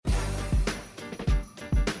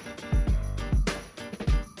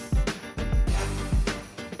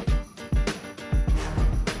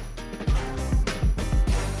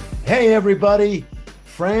Hey everybody,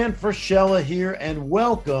 Fran Fraschilla here, and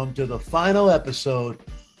welcome to the final episode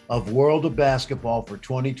of World of Basketball for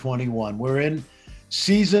 2021. We're in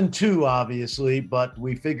season 2, obviously, but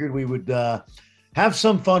we figured we would have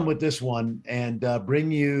some fun with this one and bring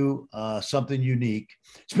you something unique.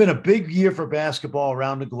 It's been a big year for basketball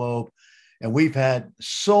around the globe, and we've had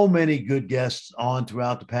so many good guests on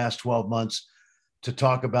throughout the past 12 months to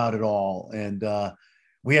talk about it all. And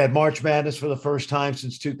we had March Madness for the first time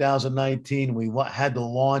since 2019. We had the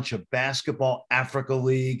launch of Basketball Africa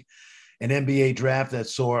League, an NBA draft that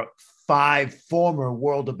saw 5 former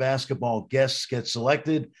World of Basketball guests get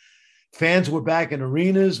selected. Fans were back in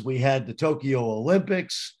arenas. We had the Tokyo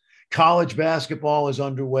Olympics. College basketball is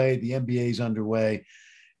underway. The NBA is underway.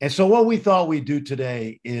 And so what we thought we'd do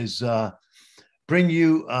today is bring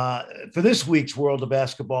you, for this week's World of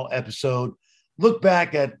Basketball episode, look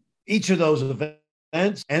back at each of those events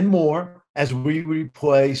and more as we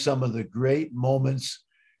replay some of the great moments,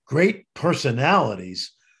 great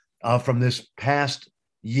personalities from this past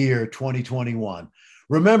year, 2021.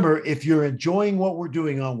 Remember, if you're enjoying what we're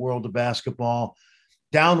doing on World of Basketball,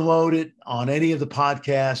 download it on any of the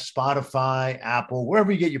podcasts, Spotify, Apple,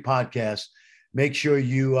 wherever you get your podcasts. Make sure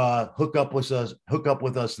you hook up with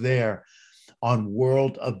us there on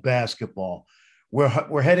World of Basketball.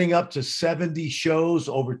 We're heading up to 70 shows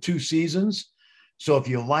over 2 seasons. So if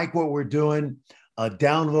you like what we're doing,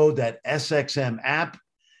 download that SXM app.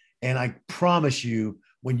 And I promise you,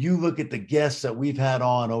 when you look at the guests that we've had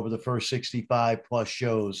on over the first 65 plus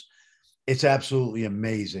shows, it's absolutely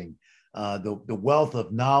amazing. The wealth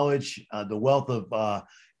of knowledge, the wealth of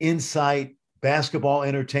insight, basketball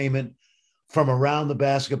entertainment from around the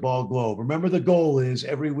basketball globe. Remember, the goal is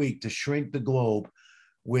every week to shrink the globe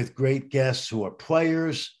with great guests who are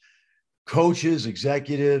players, coaches,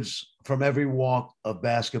 executives from every walk of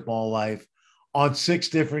basketball life on 6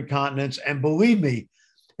 different continents. And believe me,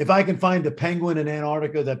 if I can find a penguin in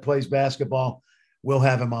Antarctica that plays basketball, we'll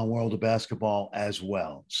have him on World of Basketball as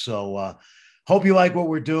well. So hope you like what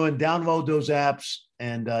we're doing. Download those apps,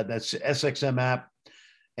 and that's SXM app,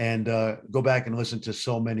 and go back and listen to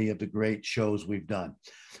so many of the great shows we've done.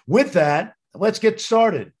 With that, let's get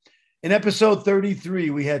started. In episode 33,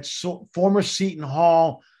 we had former Seton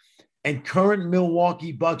Hall and current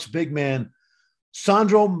Milwaukee Bucks big man,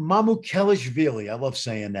 Sandro Mamukelashvili, I love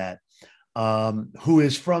saying that, who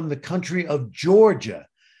is from the country of Georgia.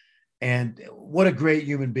 And what a great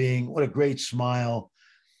human being, what a great smile.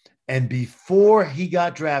 And before he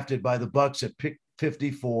got drafted by the Bucks at pick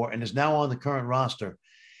 54 and is now on the current roster,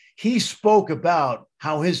 he spoke about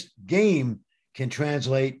how his game can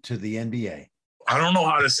translate to the NBA. I don't know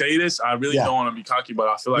how to say this. I really don't want to be cocky, but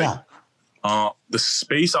I feel like the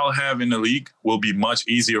space I'll have in the league will be much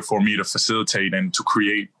easier for me to facilitate and to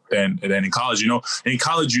create than in college. You know, in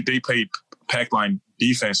college, they play pack line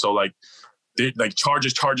defense. So like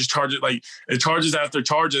charges, like it charges after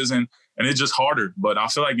charges, and it's just harder. But I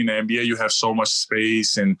feel like in the NBA, you have so much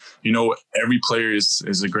space, and, you know, every player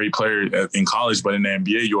is a great player in college, but in the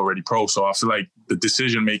NBA, you're already pro. So I feel like the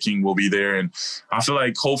decision-making will be there. And I feel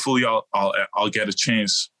like hopefully I'll get a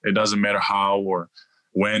chance. It doesn't matter how or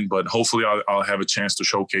when, but hopefully I'll have a chance to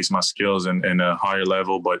showcase my skills in a higher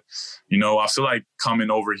level. But, you know, I feel like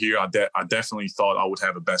coming over here, I definitely thought I would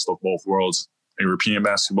have a best of both worlds, European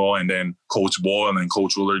basketball, and then Coach Boyle and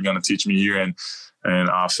Coach Willard are going to teach me here. And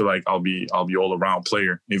I feel like I'll be all around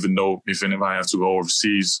player, even if I have to go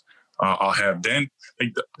overseas, I'll have then.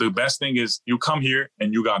 Like the best thing is you come here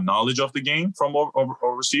and you got knowledge of the game from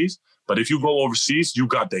overseas. But if you go overseas, you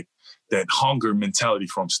got that hunger mentality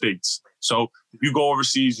from States. So if you go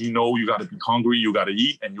overseas, you know you got to be hungry, you got to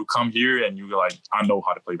eat, and you come here and you're like, I know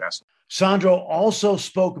how to play basketball. Sandro also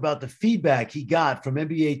spoke about the feedback he got from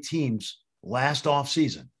NBA teams last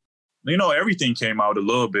offseason. You know, everything came out a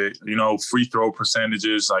little bit, you know, free throw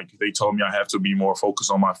percentages. Like they told me I have to be more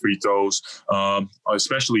focused on my free throws,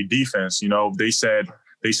 especially defense. You know, they said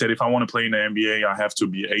if I want to play in the NBA, I have to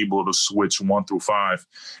be able to switch 1 through 5.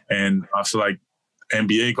 And I feel like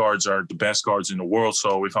NBA guards are the best guards in the world.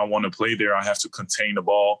 So if I want to play there, I have to contain the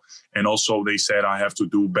ball. And also they said I have to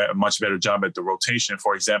do a much better job at the rotation.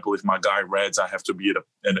 For example, if my guy reds, I have to be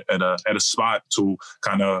at a spot to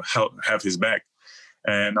kind of have his back.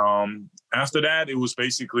 And after that, it was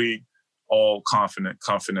basically all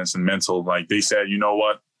confidence and mental. Like they said, you know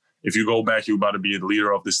what, if you go back, you're about to be the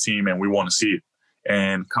leader of this team and we want to see it.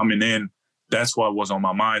 And coming in, that's what was on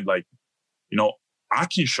my mind. Like, you know, I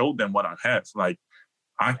can show them what I have. Like,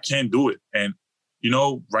 I can do it. And, you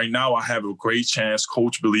know, right now I have a great chance.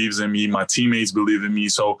 Coach believes in me. My teammates believe in me.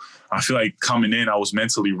 So I feel like coming in, I was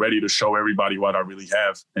mentally ready to show everybody what I really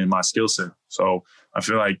have in my skill set. So I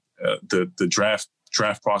feel like the draft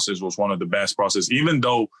process was one of the best process. Even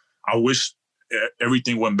though I wish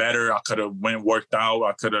everything went better, I could have worked out.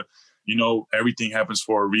 I could have, everything happens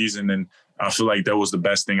for a reason, and I feel like that was the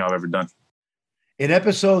best thing I've ever done. In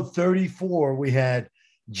episode 34, we had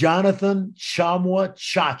Jonathan Tchamwa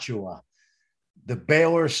Tchatchoua, the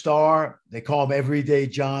Baylor star. They call him Everyday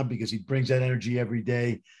John because he brings that energy every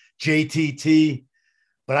day. JTT,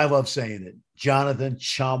 but I love saying it. Jonathan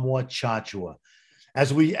Tchamwa Tchatchoua.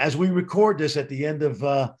 As we record this at the end of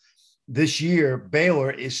this year,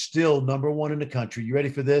 Baylor is still number one in the country. You ready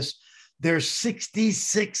for this? They're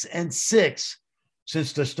 66-6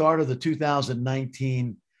 since the start of the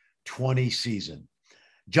 2019-20 season.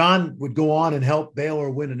 John would go on and help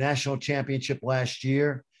Baylor win a national championship last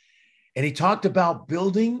year. And he talked about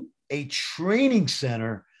building a training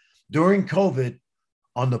center during COVID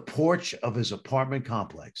on the porch of his apartment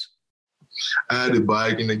complex. I had a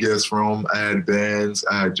bike in the guest room. I had bands.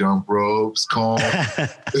 I had jump ropes, cones,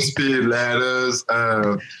 speed ladders,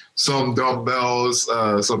 some dumbbells,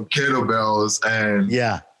 some kettlebells, and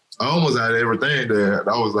I almost had everything there. That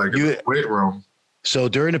was like a weight room. So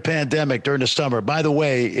during the pandemic, during the summer, by the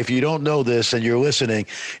way, if you don't know this and you're listening,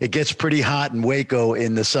 it gets pretty hot in Waco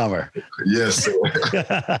in the summer. Yes,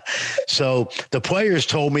 sir. So the players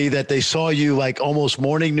told me that they saw you like almost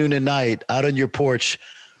morning, noon, and night out on your porch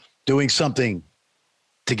doing something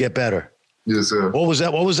to get better. Yes, sir. What was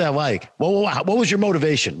that? What was that like? What was your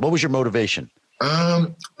motivation? What was your motivation? I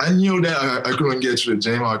knew that I couldn't get to the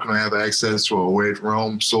gym. I couldn't have access to a weight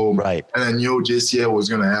room. So, and I knew this year was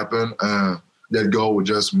going to happen. That goal would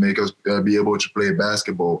just make us be able to play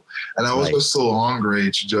basketball. And I was just so hungry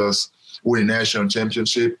to just win a national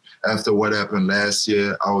championship. After what happened last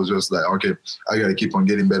year, I was just like, okay, I got to keep on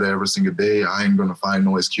getting better every single day. I ain't going to find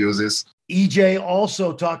no excuses. EJ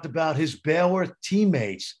also talked about his Baylor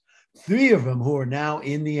teammates, 3 of them who are now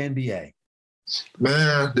in the NBA.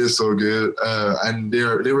 Man, they're so good. And they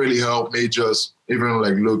really helped me just even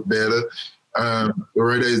like look better.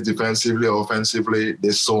 Whether it's defensively or offensively,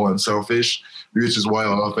 they're so unselfish, which is why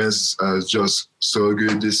our offense is just so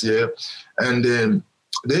good this year. And then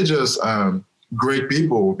they're just great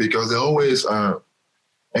people because they always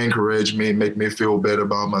encourage me, make me feel better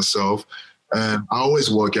about myself. And I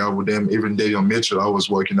always work out with them. Even Davion Mitchell, I was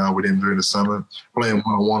working out with him during the summer, playing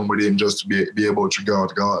one-on-one with him just to be able to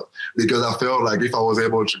guard. Because I felt like if I was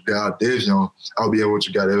able to guard Davion, I'll be able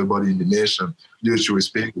to guard everybody in the nation due to his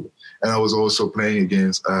speed. And I was also playing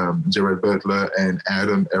against Jared Butler and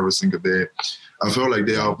Adam every single day. I feel like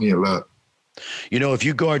they helped me a lot. If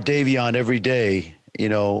you guard Davion every day,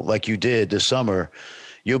 like you did this summer,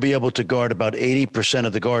 you'll be able to guard about 80%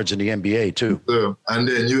 of the guards in the NBA too. Yeah. And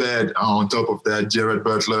then you add on top of that Jared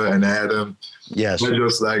Butler and Adam. Yes.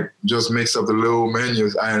 That just mix up the little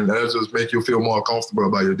menus and that just make you feel more comfortable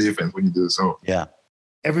about your defense when you do so. Yeah.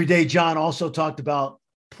 Everyday John also talked about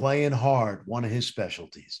playing hard, one of his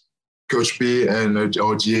specialties. Coach B and our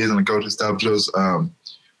GAs and the coaching staff just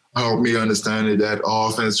helped me understand that our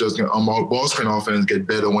offense our ball screen offense get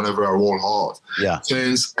better whenever I roll hard. Yeah.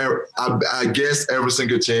 Since I guess every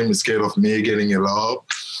single team is scared of me getting a lob.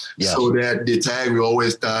 Yes. So that the tag we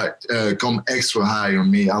always come extra high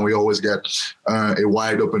on me, and we always get a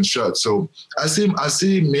wide open shot. So I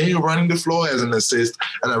see me running the floor as an assist,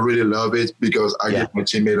 and I really love it because I get my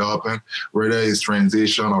teammate open, whether it's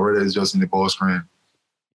transition or whether it's just in the ball screen.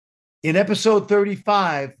 In episode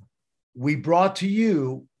 35, we brought to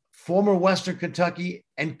you former Western Kentucky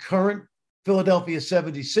and current Philadelphia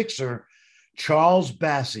 76er, Charles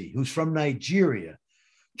Bassey, who's from Nigeria.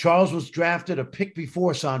 Charles was drafted a pick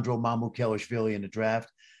before Sandro Mamukelashvili in the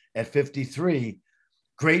draft at 53.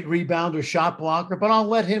 Great rebounder, shot blocker, but I'll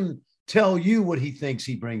let him tell you what he thinks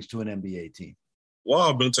he brings to an NBA team. Well,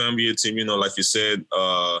 I bring to an NBA team, like you said,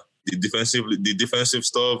 the defensive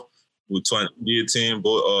stuff with an NBA team,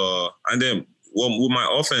 but and then with my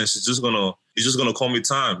offense, it's just gonna come with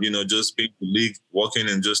time, just being the league, working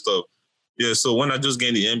and just stuff. Yeah, so when I just get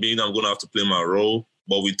in the NBA, I'm gonna have to play my role.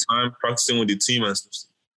 But with time, practicing with the team and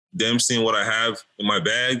them seeing what I have in my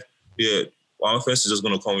bag, my offense is just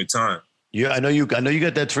gonna come with time. Yeah, I know you got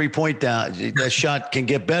that 3-point down. That shot can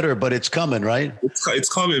get better, but it's coming, right? It's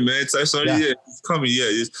coming, man. It's coming.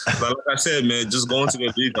 Yeah, but like I said, man, just going to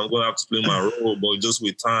the league, I'm gonna have to play my role. But just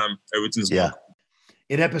with time, everything's going.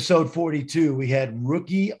 In episode 42, we had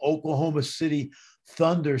rookie Oklahoma City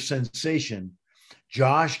Thunder sensation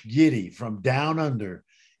Josh Giddey from Down Under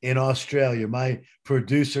in Australia. My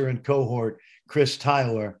producer and cohort, Chris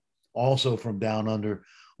Tyler, also from Down Under,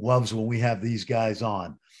 loves when we have these guys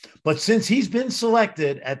on. But since he's been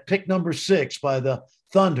selected at pick number 6 by the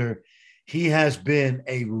Thunder, he has been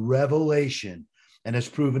a revelation and has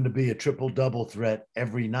proven to be a triple-double threat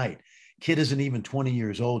every night. Kid isn't even 20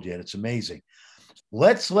 years old yet. It's amazing.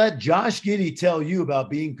 Let's let Josh Giddey tell you about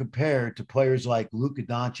being compared to players like Luka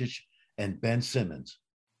Doncic and Ben Simmons.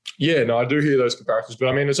 Yeah, no, I do hear those comparisons, but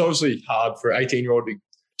I mean, it's obviously hard for an 18-year-old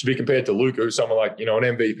to be compared to Luka, who's someone like, an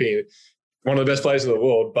MVP, one of the best players in the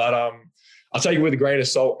world. But I'll take it with a grain of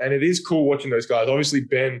salt. And it is cool watching those guys. Obviously,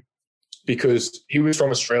 Ben, because he was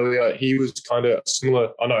from Australia, he was kind of similar.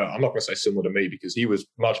 I know I'm not going to say similar to me because he was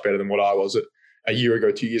much better than what I was a year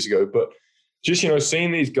ago, 2 years ago. But just,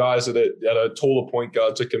 seeing these guys that are taller point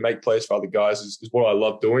guards that can make plays for other guys is what I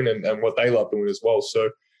love doing and what they love doing as well. So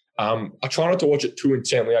I try not to watch it too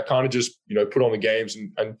intently. I kind of just, put on the games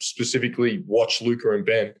and specifically watch Luka and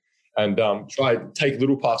Ben and try to take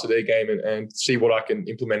little parts of their game and see what I can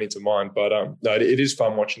implement into mine. But no, it is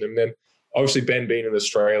fun watching them. And then obviously Ben being an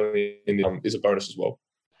Australian is a bonus as well.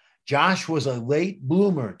 Josh was a late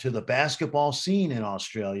bloomer to the basketball scene in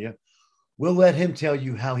Australia. We'll let him tell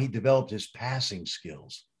you how he developed his passing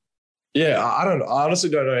skills. Yeah, I honestly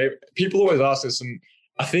don't know. People always ask this, and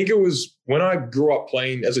I think it was when I grew up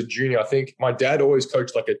playing as a junior, I think my dad always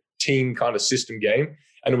coached like a team kind of system game,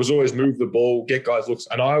 and it was always move the ball, get guys looks,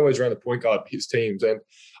 and I always ran the point guard his teams. And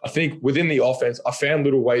I think within the offense, I found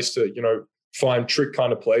little ways to, find trick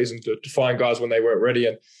kind of plays and to find guys when they weren't ready.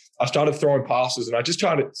 And I started throwing passes, and I just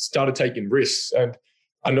started taking risks. And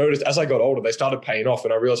I noticed as I got older, they started paying off,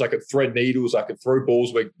 and I realized I could thread needles, I could throw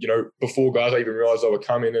balls where, before guys I even realized they were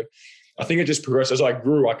coming. And I think it just progressed. As I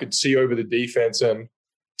grew, I could see over the defense, and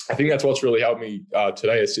I think that's what's really helped me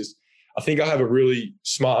today. It's just, I think I have a really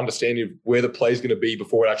smart understanding of where the play is going to be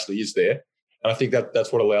before it actually is there. And I think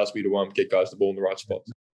that's what allows me to get guys the ball in the right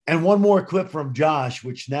spots. And one more clip from Josh,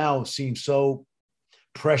 which now seems so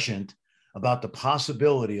prescient about the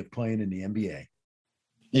possibility of playing in the NBA.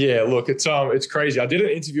 Yeah, look, it's crazy. I did an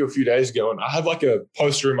interview a few days ago, and I had like a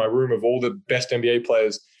poster in my room of all the best NBA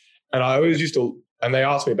players. And I always used to, and they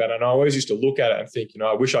asked me about it, and I always used to look at it and think,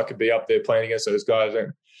 I wish I could be up there playing against those guys.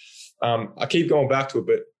 And I keep going back to it,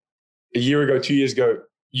 but a year ago, 2 years ago,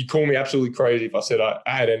 you'd call me absolutely crazy if I said I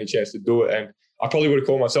had any chance to do it. And I probably would have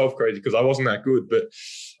called myself crazy because I wasn't that good. But,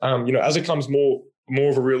 as it comes more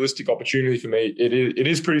of a realistic opportunity for me, it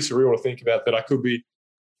is pretty surreal to think about that I could be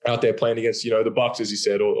out there playing against, the Bucks, as you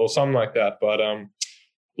said, or something like that. But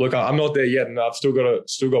look, I'm not there yet, and I've still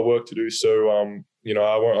got work to do. So I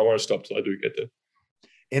won't stop till I do get there.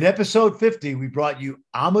 In episode 50, we brought you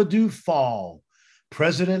Amadou Fall,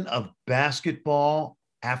 president of Basketball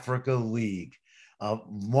Africa League, a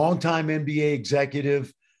longtime NBA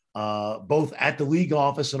executive, both at the league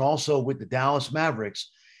office and also with the Dallas Mavericks.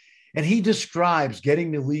 And he describes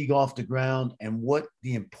getting the league off the ground and what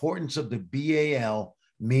the importance of the BAL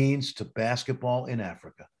means to basketball in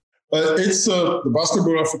Africa. It's the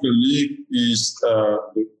Basketball Africa League is a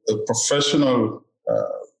professional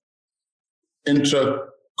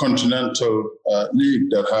intercontinental league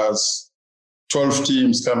that has 12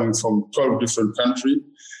 teams coming from 12 different countries.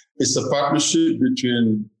 It's a partnership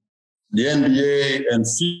between the NBA and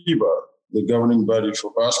FIBA, the governing body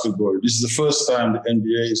for basketball. This is the first time the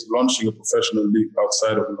NBA is launching a professional league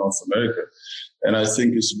outside of North America. And I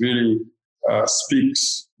think it's really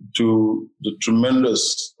speaks to the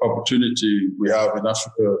tremendous opportunity we have in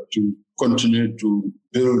Africa to continue to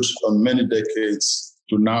build on many decades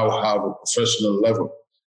to now have a professional level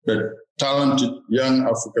that talented young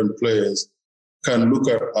African players can look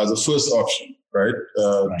at as a first option, right.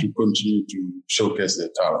 To continue to showcase their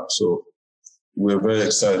talent. So we're very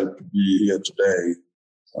excited to be here today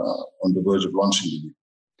on the verge of launching the league.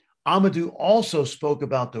 Amadou also spoke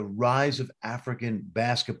about the rise of African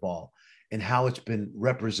basketball and how it's been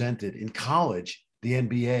represented in college, the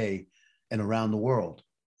NBA, and around the world.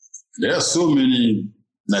 There are so many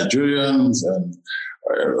Nigerians and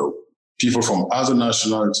people from other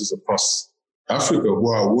nationalities across Africa who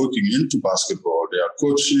are working into basketball. They are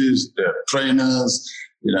coaches, they are trainers,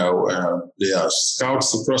 they are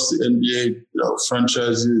scouts across the NBA,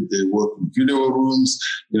 franchises, they work in video rooms,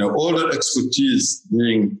 all that expertise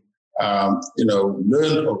being,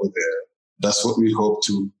 learned over there. That's what we hope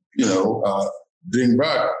to, bring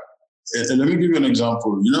back. And let me give you an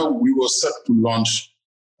example. We were set to launch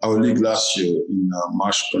our league last year in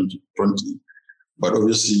March 2020, but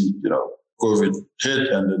obviously, COVID hit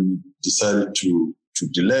and then we decided to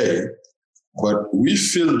delay. But we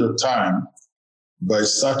filled the time by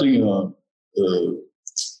starting what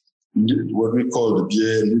we call the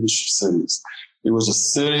BA Leadership Series. It was a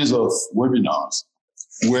series of webinars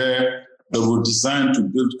where they were designed to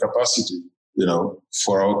build capacity,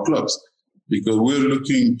 for our clubs, because we're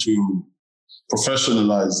looking to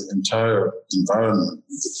professionalize the entire environment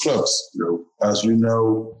with the clubs. As you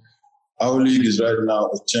know, our league is right now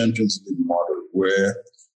a Champions League model where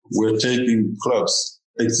we're taking clubs,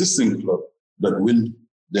 existing clubs that win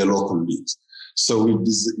their local leagues. So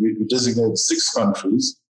we designate 6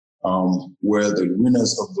 countries where the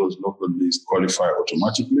winners of those local leagues qualify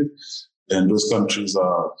automatically. And those countries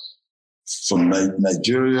are from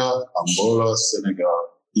Nigeria, Angola, Senegal,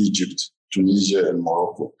 Egypt, Tunisia, and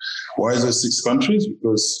Morocco. Why is there 6 countries?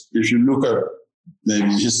 Because if you look at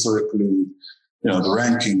maybe historically, the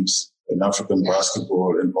rankings in African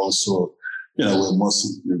basketball, and also, where most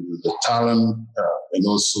of the talent and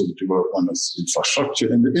also the development of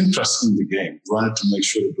infrastructure and the interest in the game, we wanted to make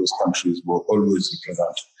sure that those countries were always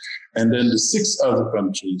represented. And then the 6 other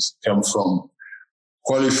countries come from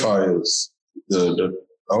qualifiers that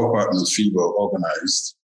our partner FIBA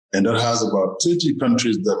organized, and that has about 30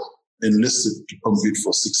 countries that enlisted to compete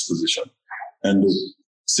for 6th position. And the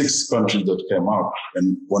 6 countries that came out,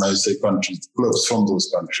 and when I say countries, clubs from those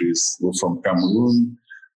countries were from Cameroon,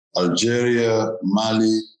 Algeria,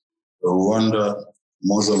 Mali, Rwanda,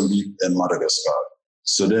 Mozambique, and Madagascar.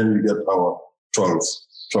 So then you get our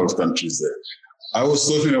 12 countries there. I was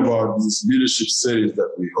talking about this leadership series that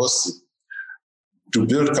we hosted to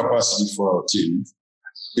build capacity for our team.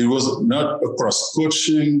 It was not across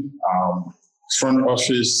coaching, front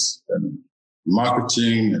office, and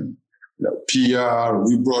marketing, and PR.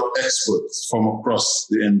 We brought experts from across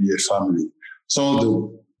the NBA family. Some of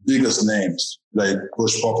the biggest names, like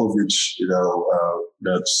Coach Popovich,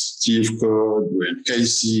 that's Steve Kerr, Dwayne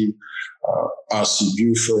Casey, R.C.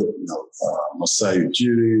 Buford, Masai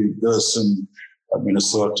Ujiri, Gerson,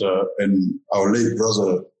 Minnesota, and our late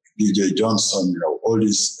brother, DJ Johnson, all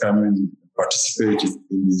these coming participated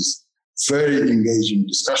in these very engaging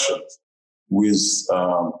discussions with,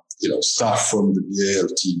 staff from the BAL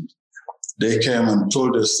team. They came and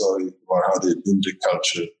told their story about how they built a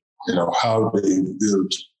culture, how they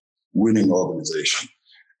built winning organization.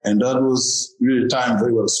 And that was really time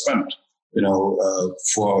very well spent,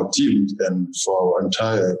 for our team and for our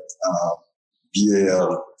entire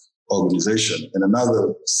BAL organization. And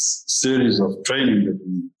another series of training that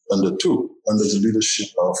we undertook under the leadership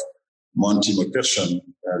of Monty McCutcheon,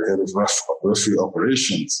 head of referee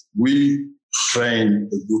operations. We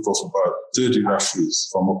trained a group of about 30 referees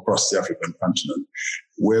from across the African continent,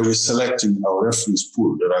 where we're selecting our referees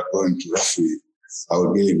pool that are going to referee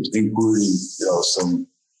our games, including some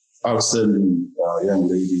outstanding young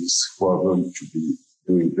ladies who are going to be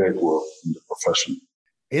doing great work in the profession.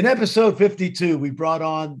 In episode 52, we brought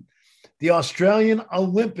on the Australian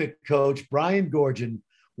Olympic coach, Brian Goorjian,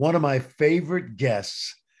 one of my favorite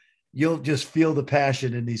guests. You'll just feel the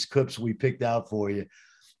passion in these clips we picked out for you.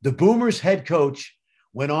 The Boomers head coach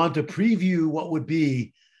went on to preview what would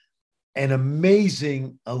be an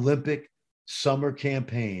amazing Olympic summer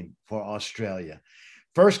campaign for Australia.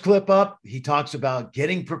 First clip up, he talks about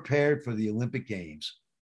getting prepared for the Olympic Games.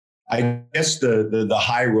 I guess the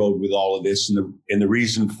high road with all of this and the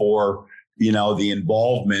reason for, the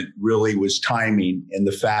involvement really was timing, and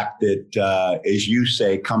the fact that, as you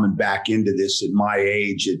say, coming back into this at my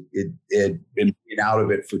age, it been out of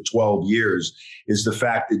it for 12 years, is the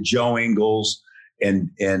fact that Joe Ingles and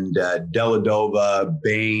Deladova,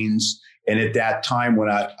 Baines, and at that time when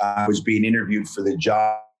I was being interviewed for the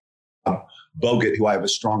job, Bogut, who I have a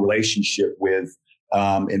strong relationship with,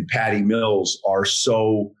 and Patty Mills are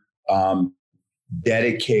so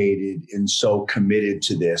dedicated and so committed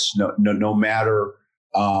to this. No matter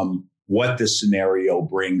what the scenario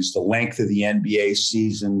brings, the length of the NBA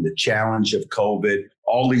season, the challenge of COVID,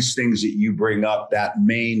 all these things that you bring up, that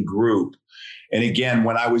main group. And again,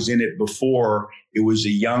 when I was in it before, it was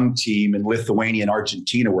a young team, and Lithuania and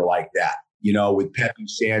Argentina were like that. With Pepe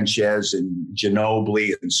Sanchez and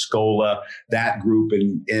Ginobili and Scola, that group,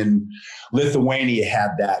 and Lithuania had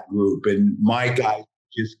that group, and my guys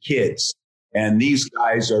just kids. And these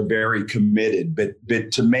guys are very committed, but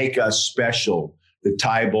to make us special, the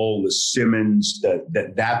Tybalt, the Simmons,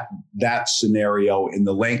 that scenario in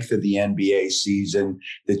the length of the NBA season,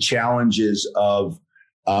 the challenges of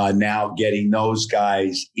now getting those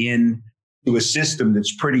guys into a system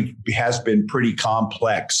has been pretty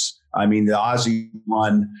complex. I mean, the Aussie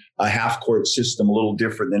run a half-court system a little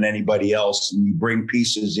different than anybody else, and you bring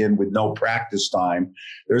pieces in with no practice time.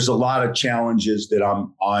 There's a lot of challenges that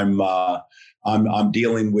I'm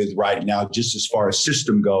dealing with right now, just as far as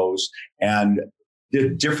system goes, and the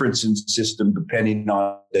difference in system depending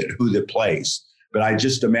on who that plays. But I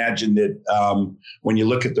just imagine that when you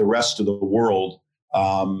look at the rest of the world,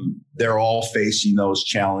 They're all facing those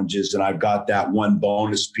challenges. And I've got that one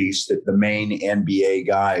bonus piece that the main NBA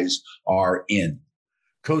guys are in.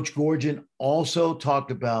 Coach Goorjian also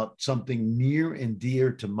talked about something near and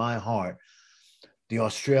dear to my heart, the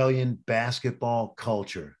Australian basketball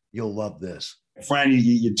culture. You'll love this. Fran,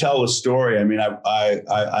 you tell a story. I mean,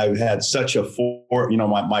 I've had such a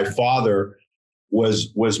my father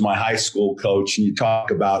was my high school coach, and you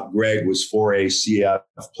talk about Greg was 4A CF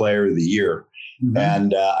Player of the Year. Mm-hmm.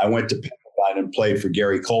 And I went to Pepperdine and played for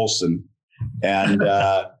Gary Colson. And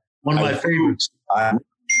one of my favorites. One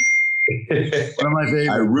of my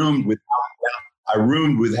favorites. I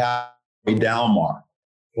roomed with Howie Dalmar.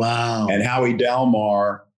 Wow. And Howie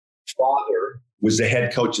Dalmar, father, was the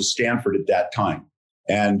head coach of Stanford at that time.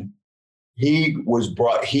 And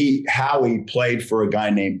Howie played for a guy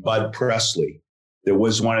named Bud Presley, that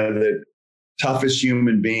was one of the toughest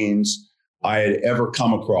human beings I had ever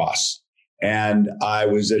come across. And I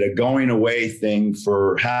was at a going away thing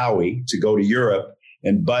for Howie to go to Europe.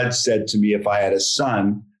 And Bud said to me, if I had a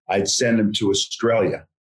son, I'd send him to Australia.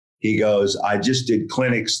 He goes, I just did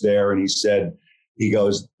clinics there. And he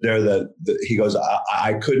goes,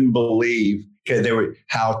 I couldn't believe they were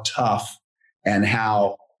how tough and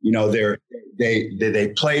how,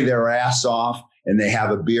 they play their ass off and they have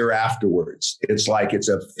a beer afterwards. It's like it's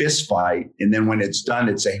a fist fight. And then when it's done,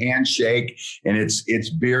 it's a handshake and it's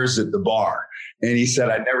beers at the bar. And he said,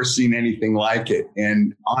 I'd never seen anything like it.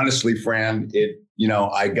 And honestly, Fran,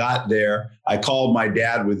 I got there. I called my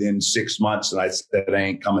dad within 6 months and I said, I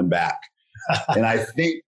ain't coming back. And I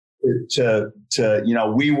think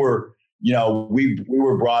we were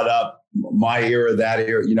brought up, my era, that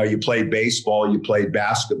era, you played baseball, you played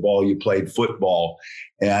basketball, you played football,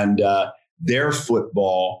 and their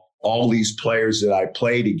football, all these players that I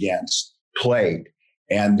played against played,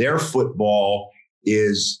 and their football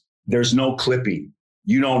there's no clipping.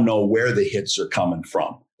 You don't know where the hits are coming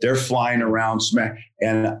from. They're flying around smack.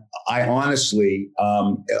 And I honestly,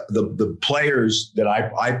 the players that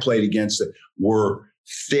I played against were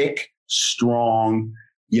thick, strong,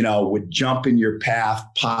 would jump in your path,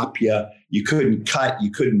 pop you. You couldn't cut. You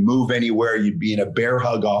couldn't move anywhere. You'd be in a bear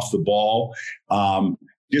hug off the ball.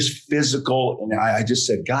 Just physical. And I just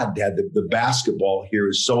said, God, Dad, the basketball here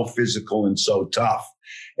is so physical and so tough.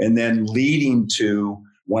 And then leading to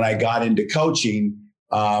when I got into coaching,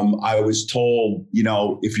 I was told,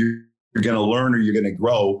 if you're going to learn or you're going to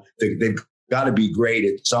grow, they've got to be great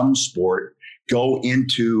at some sport. Go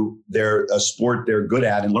into a sport they're good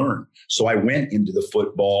at and learn. So I went into the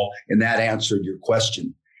football, and that answered your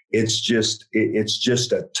question. It's just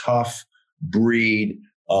a tough breed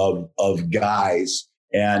of guys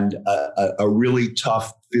and a really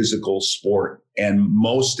tough physical sport. And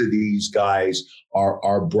most of these guys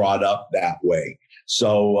are brought up that way.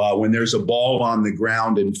 So when there's a ball on the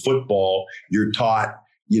ground in football, you're taught,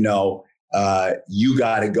 you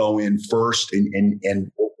got to go in first and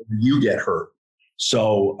you get hurt.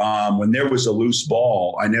 So when there was a loose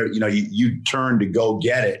ball, I know, you turn to go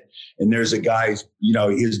get it. And there's a guy,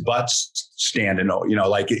 his butt's standing,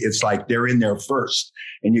 it's like they're in there first.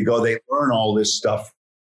 And you go, they learn all this stuff,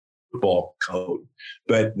 football code,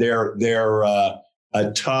 but they're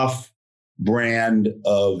a tough brand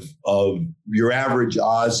of your average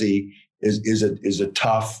Aussie is a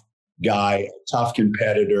tough guy, a tough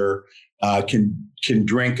competitor, can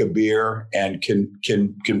drink a beer and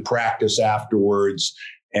can practice afterwards,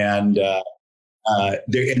 and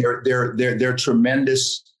they're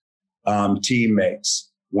tremendous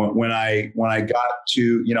teammates. When I got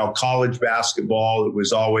to college basketball, it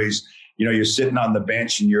was always you're sitting on the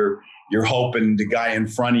bench and you're hoping the guy in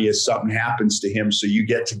front of you, something happens to him, so you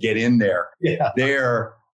get in there. Yeah.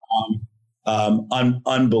 They're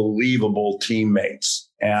unbelievable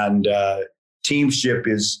teammates, and teamship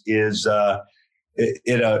is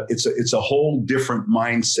it's a whole different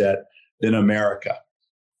mindset than America.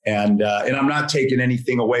 And I'm not taking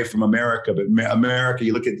anything away from America, but America,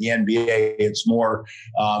 you look at the NBA, it's more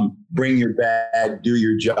bring your bag, do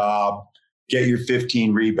your job, get your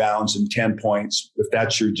 15 rebounds and 10 points if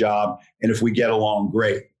that's your job. And if we get along,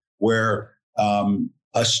 great. Where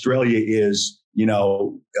Australia is,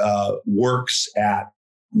 works at,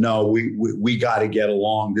 no, we got to get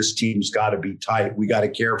along. This team's got to be tight. We got to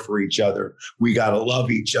care for each other. We got to love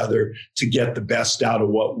each other to get the best out of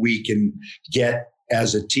what we can get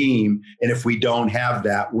as a team. And if we don't have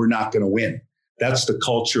that, we're not going to win. That's the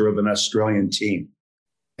culture of an Australian team.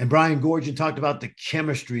 And Brian Goorjian talked about the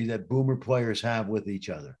chemistry that Boomer players have with each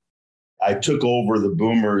other. I took over the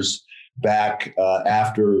Boomers back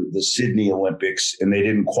after the Sydney Olympics, and they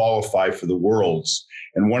didn't qualify for the Worlds.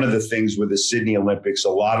 And one of the things with the Sydney Olympics, a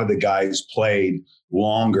lot of the guys played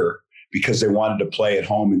longer because they wanted to play at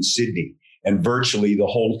home in Sydney. And virtually the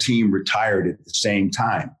whole team retired at the same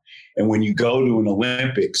time. And when you go to an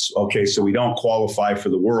Olympics, okay, so we don't qualify for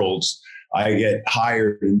the Worlds, I get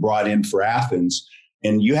hired and brought in for Athens.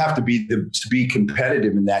 And you have to be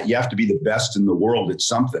competitive in that. You have to be the best in the world at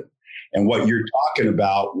something. And what you're talking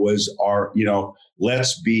about was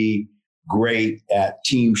let's be great at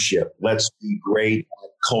teamship. Let's be great at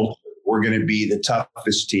culture. We're going to be the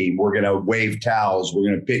toughest team. We're going to wave towels. We're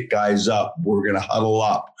going to pick guys up. We're going to huddle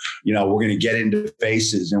up. We're going to get into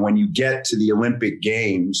faces. And when you get to the Olympic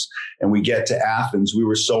Games and we get to Athens, we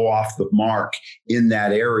were so off the mark in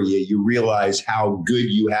that area. You realize how good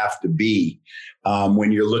you have to be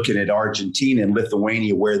when you're looking at Argentina and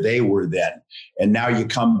Lithuania, where they were then. And now you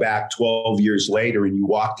come back 12 years later and you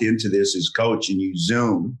walked into this as coach and you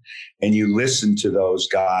Zoom and you listen to those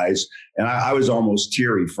guys. And I was almost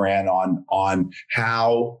teary, Fran, on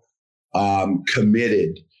how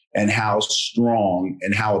committed and how strong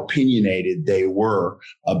and how opinionated they were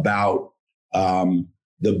about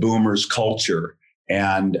the Boomers culture.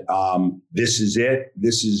 And this is it.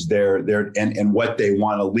 This is their and what they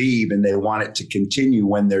want to leave, and they want it to continue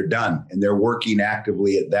when they're done. And they're working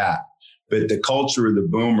actively at that. But the culture of the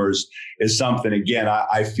Boomers is something, again,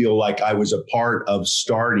 I feel like I was a part of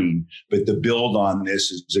starting, but the build on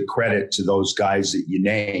this is a credit to those guys that you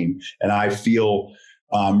name. And I feel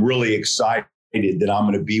really excited that I'm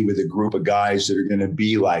going to be with a group of guys that are going to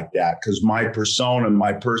be like that, because my persona,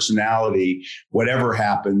 my personality, whatever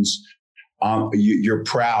happens, you're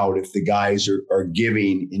proud if the guys are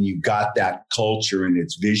giving and you got that culture and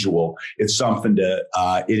it's visual. It's something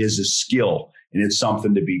it is a skill. And it's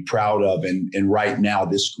something to be proud of. And right now,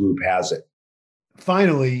 this group has it.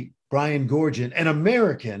 Finally, Brian Goorjian, an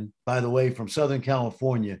American, by the way, from Southern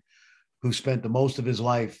California, who spent the most of his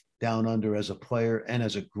life down under as a player and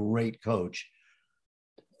as a great coach,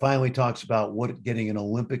 finally talks about what getting an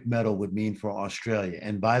Olympic medal would mean for Australia.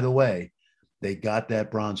 And by the way, they got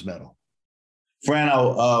that bronze medal. Fran,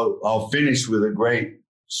 I'll finish with a great.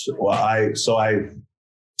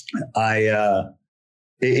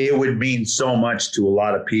 It would mean so much to a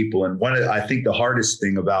lot of people. And I think the hardest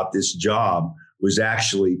thing about this job was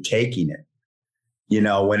actually taking it.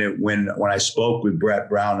 When I spoke with Brett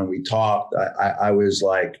Brown and we talked, I was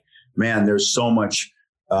like, man, there's so much,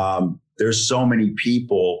 there's so many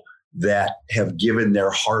people that have given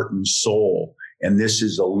their heart and soul. And this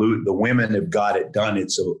is the women have got it done.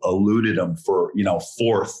 It's eluded them for,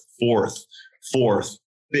 fourth,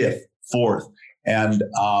 fifth, fourth. And,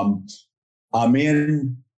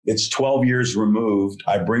 it's 12 years removed.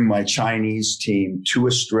 I bring my Chinese team to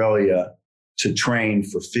Australia to train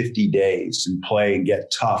for 50 days and play and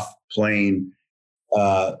get tough playing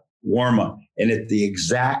warm up. And at the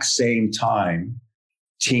exact same time,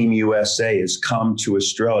 Team USA has come to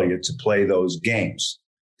Australia to play those games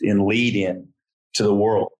in lead in to the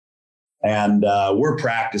World. And we're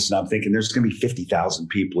practicing. I'm thinking there's going to be 50,000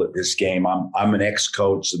 people at this game. I'm an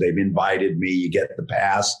ex-coach, so they've invited me. You get the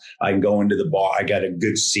pass. I can go into the bar. I got a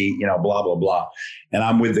good seat, blah, blah, blah. And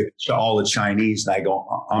I'm with all the Chinese, and I go,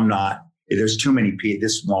 I'm not. There's too many people.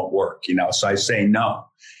 This won't work, So I say no.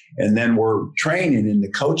 And then we're training, and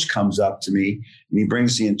the coach comes up to me, and he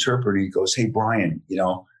brings the interpreter. He goes, hey, Brian,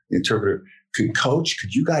 the interpreter,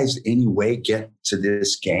 could you guys any way get to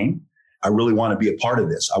this game? I really want to be a part of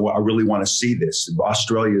this. I really want to see this.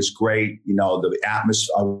 Australia is great. The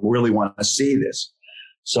atmosphere, I really want to see this.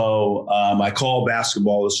 So I call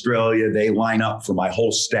Basketball Australia. They line up for my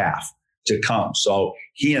whole staff to come. So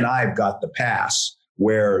he and I have got the pass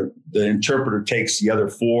where the interpreter takes the other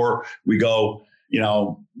four. We go,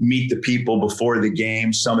 meet the people before the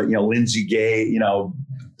game. Some, Lindsey Gay,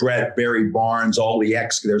 Brett, Barry Barnes, all the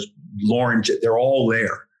there's Lauren, they're all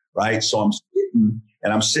there, right? So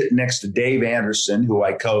I'm sitting next to Dave Anderson, who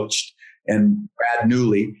I coached, and Brad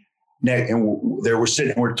Newley. And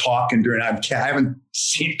we're talking during, I haven't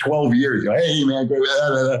seen 12 years. Hey, man.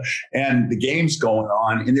 And the game's going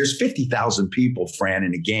on, and there's 50,000 people, Fran,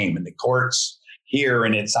 in a game, and the court's here,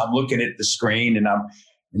 and I'm looking at the screen, and now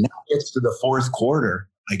it gets to the fourth quarter.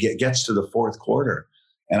 Gets to the fourth quarter,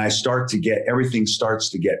 and everything starts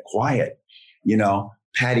to get quiet.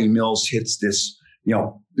 Patty Mills hits this,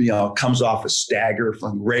 comes off a stagger,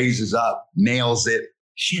 raises up, nails it.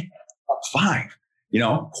 Shit, up 5.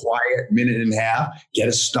 Quiet, minute and a half, get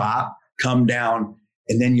a stop, come down.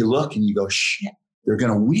 And then you look and you go, shit, they're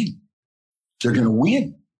going to win. They're going to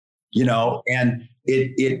win, and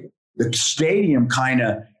the stadium kind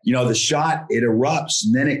of, the shot, it erupts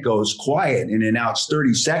and then it goes quiet. And then now it's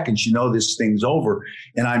 30 seconds, this thing's over.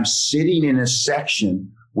 And I'm sitting in a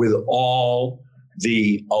section with all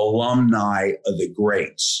the alumni of the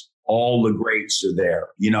greats. All the greats are there,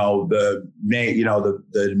 the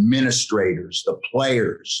administrators, the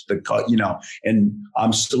players, and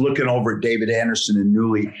I'm still looking over at David Anderson and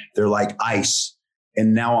Newley. They're like ice.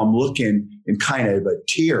 And now I'm looking in kind of a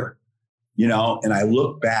tear, and I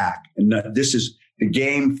look back and this is the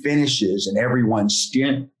game finishes and everyone's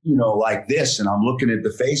like this. And I'm looking at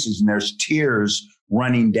the faces and there's tears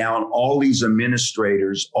running down all these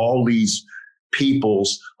administrators, all these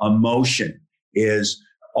people's emotion is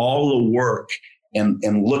all the work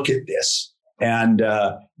and look at this. And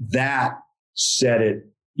that said it,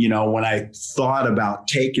 when I thought about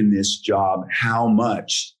taking this job, how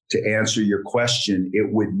much, to answer your question, it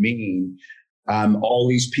would mean all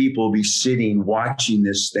these people be sitting watching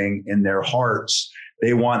this thing in their hearts.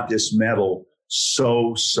 They want this medal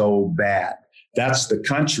so bad. That's the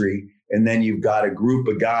country. And then you've got a group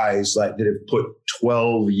of guys that have put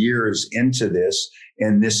 12 years into this,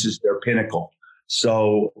 and this is their pinnacle.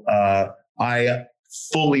 So I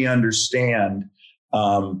fully understand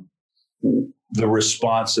the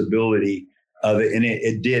responsibility of it, and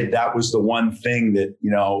it did. That was the one thing that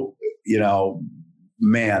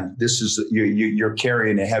man, this is you're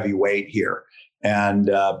carrying a heavy weight here, and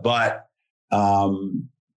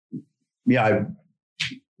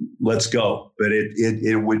let's go. But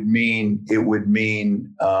it would mean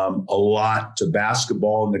a lot to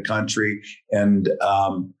basketball in the country, and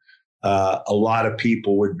a lot of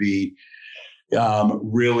people would be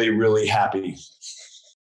really, really happy.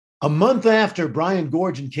 A month after Brian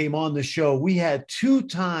Goorjian came on the show, we had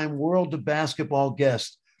two-time World of Basketball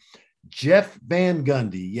guest Jeff Van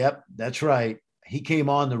Gundy. Yep, that's right. He came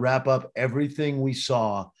on to wrap up everything we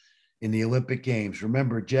saw in the Olympic Games.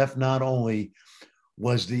 Remember, Jeff not only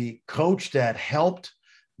was the coach that helped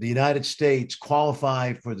the United States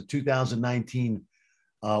qualify for the 2019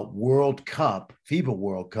 World Cup, FIBA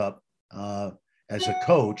World Cup, as a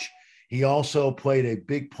coach, he also played a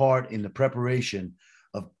big part in the preparation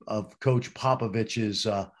of Coach Popovich's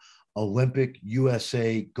Olympic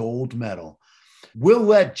USA gold medal. We'll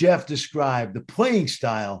let Jeff describe the playing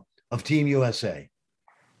style of Team USA.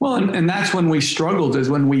 Well, and that's when we struggled, is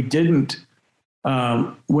when we didn't,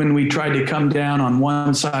 when we tried to come down on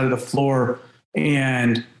one side of the floor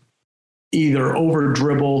and either over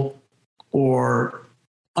dribble or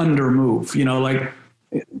under move,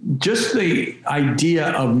 just the idea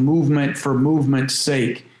of movement for movement's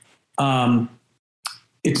sake.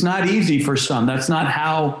 It's not easy for some. That's not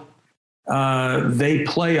how they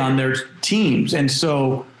play on their teams. And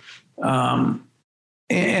so, and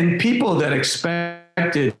people that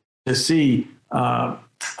expected to see an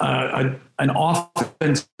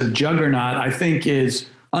offensive juggernaut, I think, is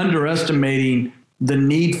underestimating the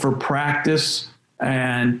need for practice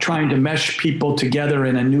and trying to mesh people together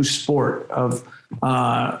in a new sport of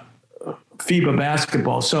FIBA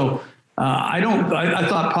basketball. So I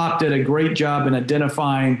thought Pop did a great job in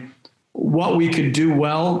identifying what we could do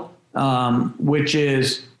well, which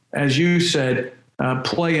is, as you said,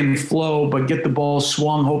 play and flow, but get the ball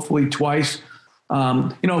swung hopefully twice.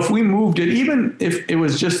 If we moved it, even if it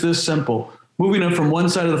was just this simple, moving it from one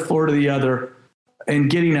side of the floor to the other and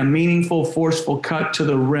getting a meaningful, forceful cut to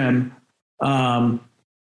the rim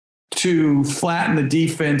to flatten the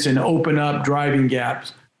defense and open up driving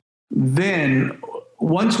gaps. Then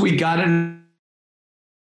once we got an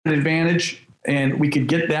advantage and we could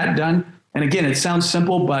get that done, and again, it sounds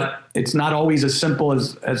simple, but it's not always as simple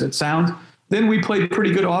as it sounds, then we played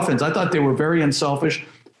pretty good offense. I thought they were very unselfish.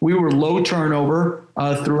 We were low turnover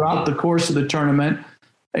throughout the course of the tournament.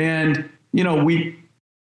 And, we,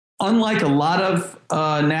 unlike a lot of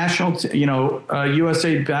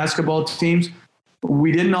USA basketball teams,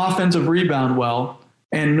 we didn't offensive rebound well,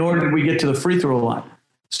 and nor did we get to the free throw line.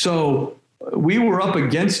 So we were up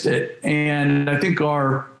against it. And I think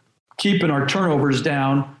keeping our turnovers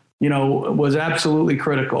down, was absolutely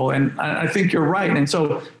critical. And I think you're right. And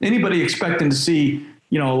so anybody expecting to see,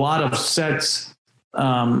 a lot of sets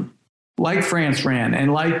like France ran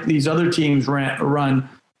and like these other teams run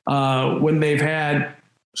when they've had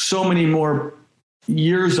so many more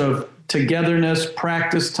years of togetherness,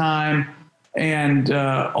 practice time, and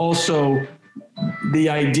also the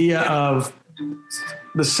idea of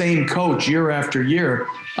the same coach year after year.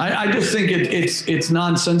 I just think it's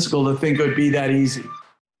nonsensical to think it would be that easy.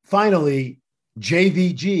 Finally,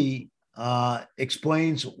 JVG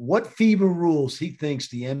explains what FIBA rules he thinks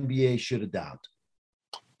the NBA should adopt.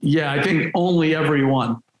 Yeah, I think only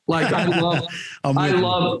everyone. Like I love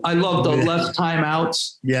the less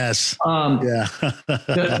timeouts. Yes.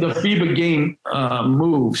 The FIBA game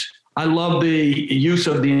moves. I love the use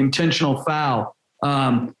of the intentional foul.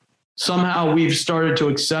 Somehow we've started to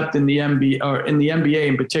accept in the NBA, or in the NBA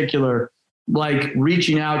in particular, like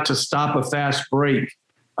reaching out to stop a fast break.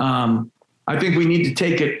 I think we need to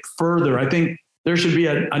take it further. I think there should be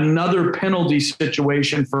another penalty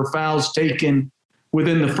situation for fouls taken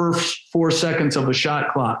within the first 4 seconds of a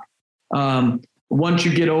shot clock. Once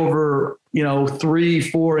you get over,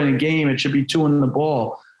 3-4 in a game, it should be 2 in the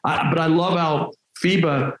ball. But I love how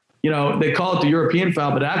FIBA, they call it the European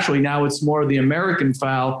foul, but actually now it's more of the American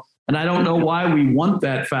foul. And I don't know why we want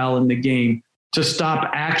that foul in the game to stop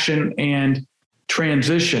action and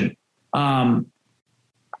transition. I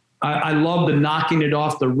love the knocking it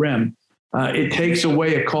off the rim. It takes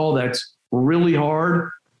away a call that's really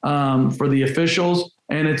hard for the officials,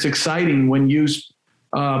 and it's exciting when used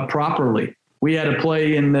properly. We had a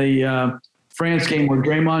play in the France game where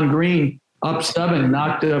Draymond Green, up 7,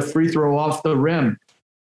 knocked a free throw off the rim.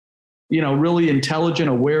 Really intelligent,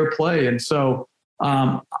 aware play. And so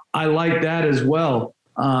I like that as well.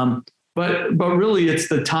 But really it's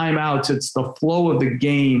the timeouts. It's the flow of the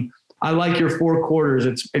game. I like your 4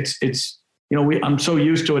 quarters. It's I'm so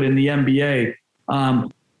used to it in the NBA.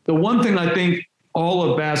 The one thing I think all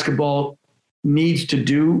of basketball needs to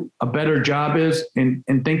do a better job is in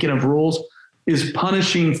thinking of rules is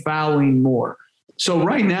punishing fouling more. So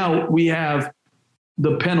right now we have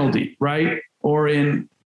the penalty, right? Or in,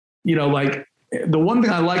 like the one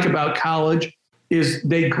thing I like about college is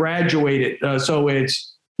they graduate it. So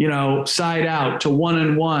it's, side out to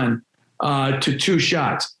 1-and-1 to 2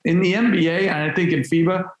 shots. In the NBA, and I think in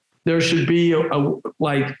FIBA, there should be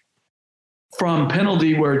like from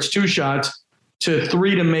penalty where it's 2 shots to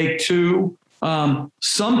 3 to make 2,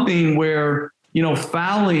 something where,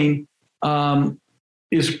 fouling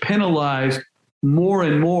is penalized more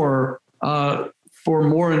and more for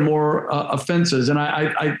more and more offenses. And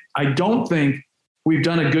I don't think we've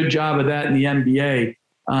done a good job of that in the NBA.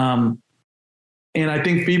 And I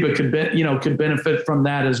think FIBA could benefit from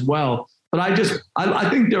that as well. But I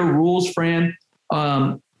think their rules, Fran,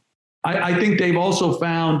 I think they've also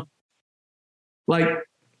found, like,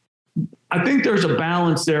 I think there's a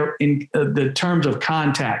balance there in the terms of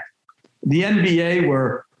contact. The NBA,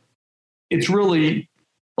 where it's really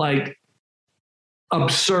like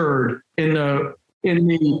absurd in the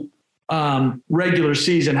regular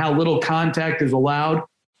season how little contact is allowed.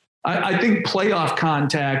 I think playoff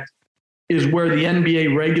contact is where the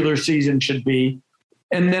NBA regular season should be.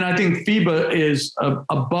 And then I think FIBA is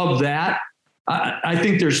above that. I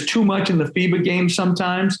think there's too much in the FIBA game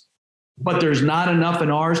sometimes, but there's not enough in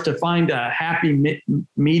ours to find a happy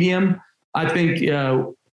medium. I think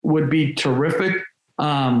would be terrific.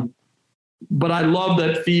 But I love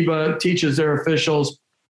that FIBA teaches their officials,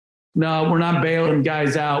 no, we're not bailing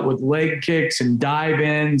guys out with leg kicks and dive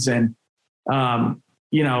ins and,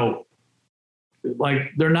 like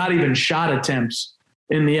they're not even shot attempts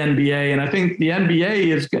in the NBA. And I think the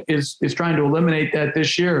NBA is trying to eliminate that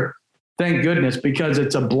this year. Thank goodness, because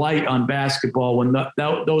it's a blight on basketball when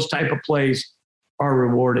those type of plays are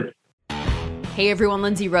rewarded. Hey everyone,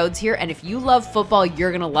 Lindsay Rhodes here. And if you love football,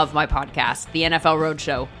 you're going to love my podcast, The NFL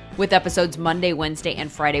Roadshow. With episodes Monday, Wednesday,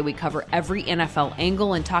 and Friday, we cover every NFL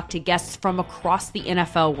angle and talk to guests from across the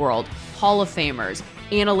NFL world, Hall of Famers,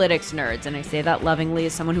 analytics nerds, and I say that lovingly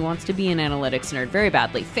as someone who wants to be an analytics nerd very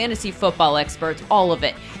badly, fantasy football experts, all of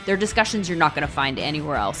it. They're discussions you're not going to find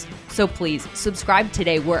anywhere else. So please subscribe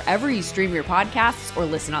today wherever you stream your podcasts or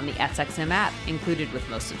listen on the SXM app, included with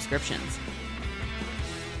most subscriptions.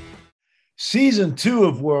 Season 2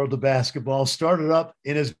 of World of Basketball started up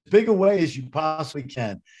in as big a way as you possibly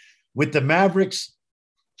can with the Mavericks'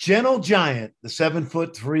 gentle giant, the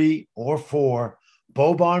 7'3" or 4",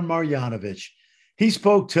 Boban Marjanovic. He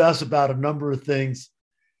spoke to us about a number of things,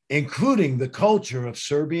 including the culture of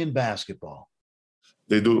Serbian basketball.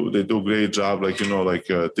 They do a great job, teaching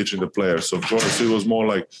the players. Of course, it was more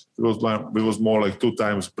like 2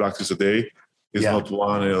 times practice a day. It's not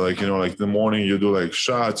one, in the morning you do like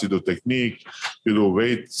shots, you do technique, you do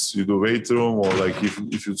weights, you do weight room, or like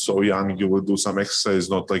if you're so young, you will do some exercise,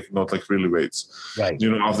 not like really weights. Right.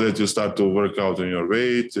 After that you start to work out on your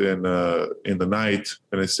weight, and in the night,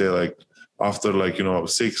 when I say like after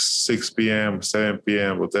 6 p.m., 7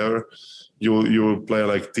 p.m., whatever, you will play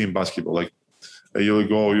like team basketball, like you will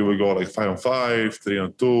go like 5-on-5,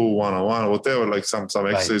 3-on-2, 1-on-1, whatever, like some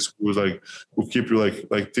exercise who keep you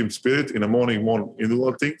like team spirit. In the morning, more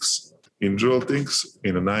individual things. In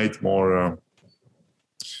the night, more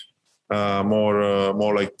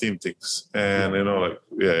more like team things. And you know, like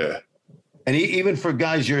yeah. And even for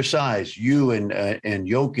guys your size, you and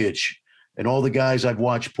Jokic and all the guys I've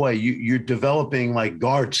watched play, you're developing like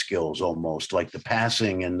guard skills almost, like the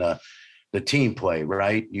passing and the team play,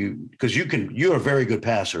 right? You're a very good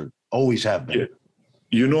passer, always have been. Yeah.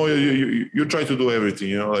 You know, you try to do everything,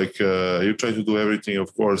 you know, like you try to do everything.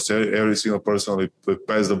 Of course, every single person like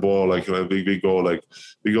pass the ball, like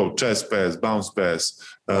we go chest pass, bounce pass,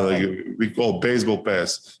 like we go baseball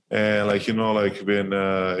pass, and like you know, like when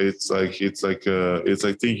it's like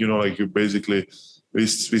think, you know, like you basically we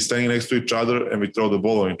standing next to each other and we throw the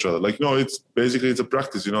ball on each other. Like, no, it's a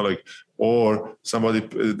practice, you know, like, or somebody,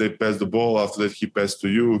 they pass the ball, after that he passed to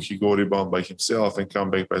you, he go rebound by himself and come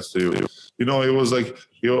back pass to you. You know, it was like,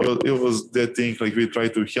 it was that thing, like we try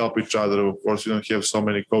to help each other. Of course, you don't have so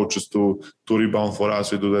many coaches to rebound for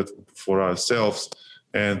us. We do that for ourselves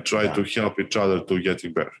and try to help each other to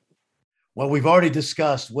getting better. Well, we've already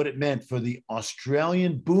discussed what it meant for the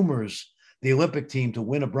Australian Boomers, the Olympic team, to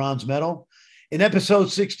win a bronze medal. In episode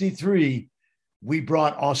 63, we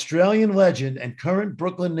brought Australian legend and current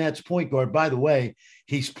Brooklyn Nets point guard. By the way,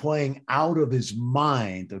 he's playing out of his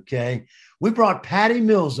mind, okay? We brought Patty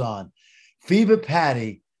Mills on, FIBA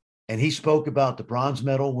Patty, and he spoke about the bronze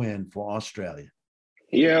medal win for Australia.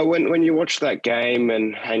 Yeah, when you watch that game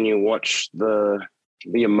and you watch the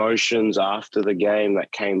emotions after the game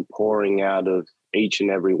that came pouring out of each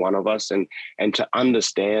and every one of us, and to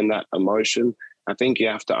understand that emotion, I think you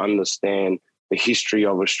have to understand the history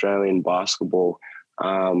of Australian basketball,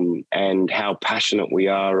 and how passionate we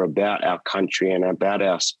are about our country and about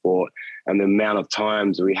our sport, and the amount of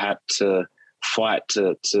times we had to fight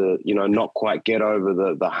to you know, not quite get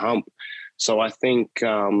over the hump. So I think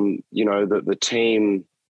you know, the team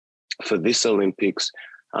for this Olympics,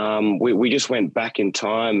 we just went back in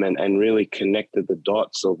time and really connected the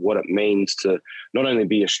dots of what it means to not only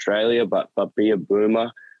be Australia but be a Boomer.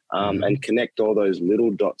 And connect all those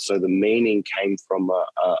little dots, so the meaning came from a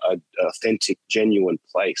authentic, genuine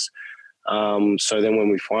place. So then when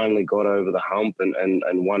we finally got over the hump and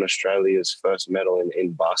won Australia's first medal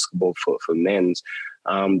in basketball for men's,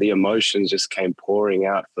 the emotions just came pouring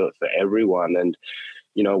out for everyone. And,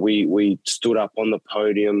 you know, we stood up on the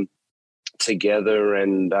podium together,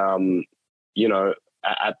 and, you know,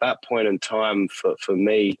 at that point in time for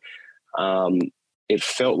me, it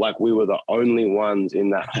felt like we were the only ones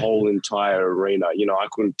in that whole entire arena. You know, I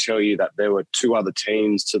couldn't tell you that there were two other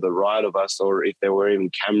teams to the right of us, or if there were even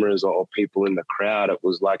cameras or people in the crowd. It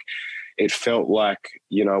was like, it felt like,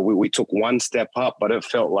 you know, we took one step up, but it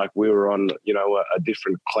felt like we were on, you know, a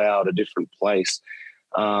different cloud, a different place.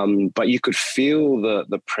 But you could feel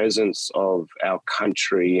the presence of our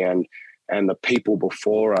country and the people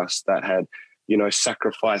before us that had, you know,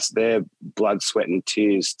 sacrificed their blood, sweat, and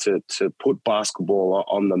tears to put basketball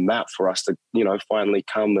on the map for us to, you know, finally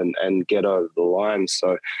come and get over the line.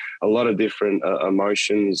 So a lot of different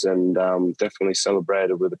emotions, and definitely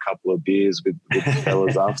celebrated with a couple of beers with the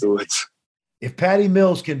fellas afterwards. If Patty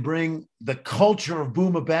Mills can bring the culture of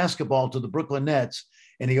Boomer basketball to the Brooklyn Nets,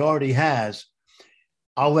 and he already has,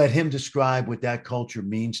 I'll let him describe what that culture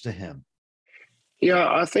means to him. Yeah,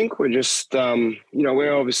 I think we're just, you know,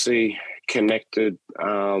 we're obviously connected,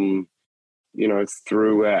 you know,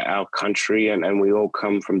 through our country, and we all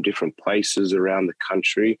come from different places around the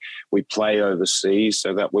country. We play overseas,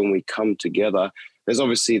 so that when we come together, there's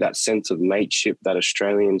obviously that sense of mateship that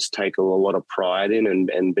Australians take a lot of pride in,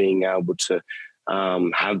 and being able to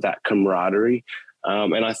have that camaraderie.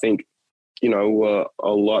 And I think, you know, a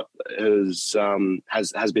lot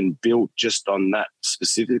has been built just on that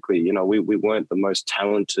specifically. You know, we weren't the most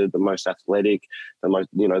talented, the most athletic, the most,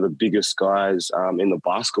 you know, the biggest guys in the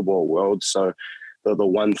basketball world. So the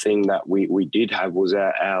one thing that we did have was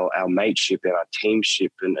our mateship and our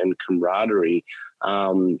teamship and camaraderie.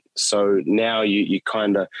 So now you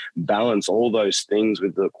kind of balance all those things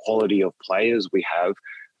with the quality of players we have.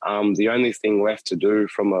 The only thing left to do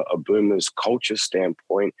from a Boomers culture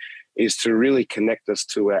standpoint is to really connect us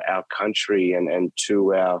to our country and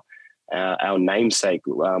to our namesake,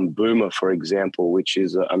 Boomer, for example, which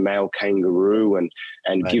is a male kangaroo, and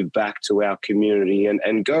right. Give back to our community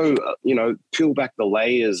and go, you know, peel back the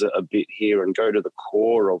layers a bit here and go to the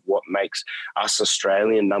core of what makes us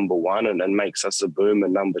Australian number one and makes us a Boomer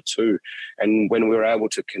number two. And when we were able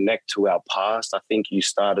to connect to our past, I think you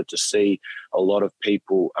started to see a lot of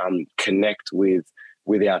people connect with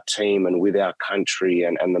our team and with our country,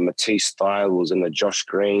 and the Matisse Thybulle and the Josh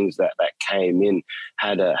Greens that came in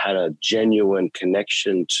had a genuine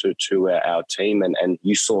connection to our team, and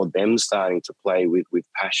you saw them starting to play with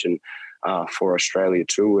passion for Australia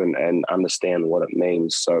too, and understand what it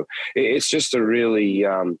means. So it's just a really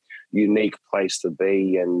unique place to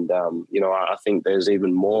be. And, I think there's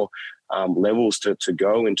even more levels to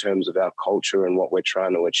go in terms of our culture and what we're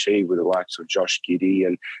trying to achieve with the likes of Josh Giddey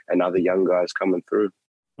and other young guys coming through.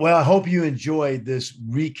 Well, I hope you enjoyed this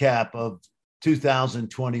recap of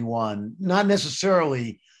 2021. Not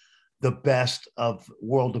necessarily the best of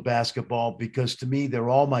World of Basketball, because to me, they're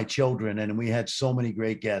all my children and we had so many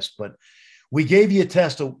great guests, but we gave you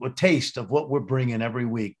a taste of what we're bringing every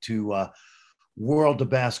week to World of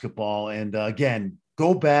Basketball. And again,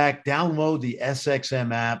 go back, download the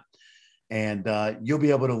SXM app, and you'll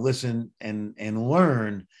be able to listen and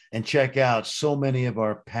learn and check out so many of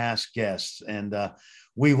our past guests. And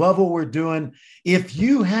we love what we're doing. If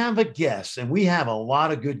you have a guest, and we have a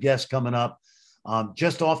lot of good guests coming up,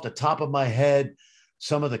 just off the top of my head,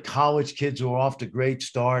 some of the college kids who are off to great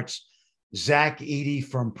starts. Zach Edey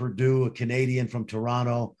from Purdue, a Canadian from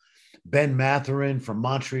Toronto. Ben Mathurin from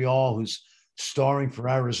Montreal, who's starring for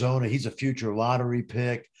Arizona. He's a future lottery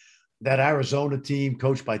pick. That Arizona team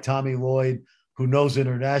coached by Tommy Lloyd, who knows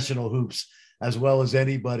international hoops as well as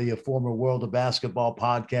anybody, a former World of Basketball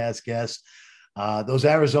podcast guest. Those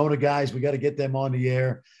Arizona guys, we got to get them on the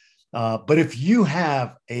air. But if you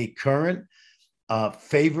have a current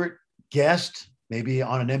favorite guest, maybe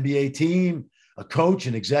on an NBA team, a coach,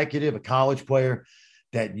 an executive, a college player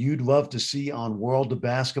that you'd love to see on World of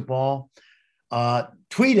Basketball,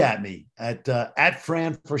 tweet at me at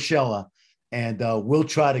Fran Fraschilla, and we'll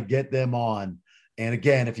try to get them on. And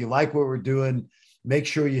again, if you like what we're doing, make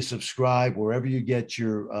sure you subscribe wherever you get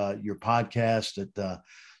your podcast, at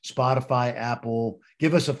Spotify, Apple.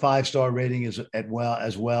 Give us a 5-star rating as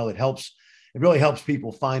well. It really helps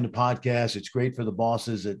people find the podcast. It's great for the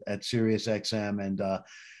bosses at SiriusXM. And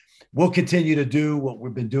we'll continue to do what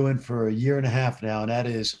we've been doing for a year and a half now, and that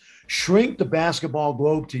is shrink the basketball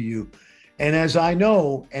globe to you. And as I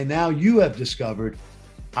know, and now you have discovered,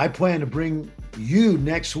 I plan to bring you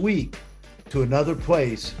next week to another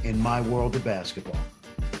place in my world of basketball.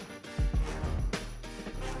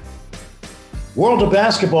 World of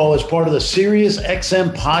Basketball is part of the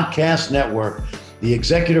SiriusXM Podcast Network. The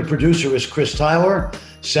executive producer is Chris Tyler.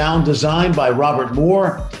 Sound design by Robert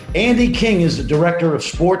Moore. Andy King is the director of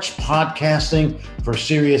sports podcasting for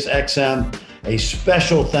SiriusXM. A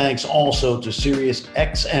special thanks also to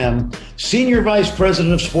SiriusXM Senior Vice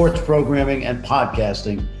President of Sports Programming and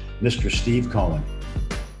Podcasting, Mr. Steve Cohen.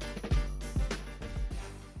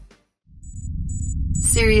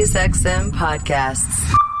 SiriusXM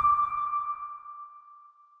Podcasts.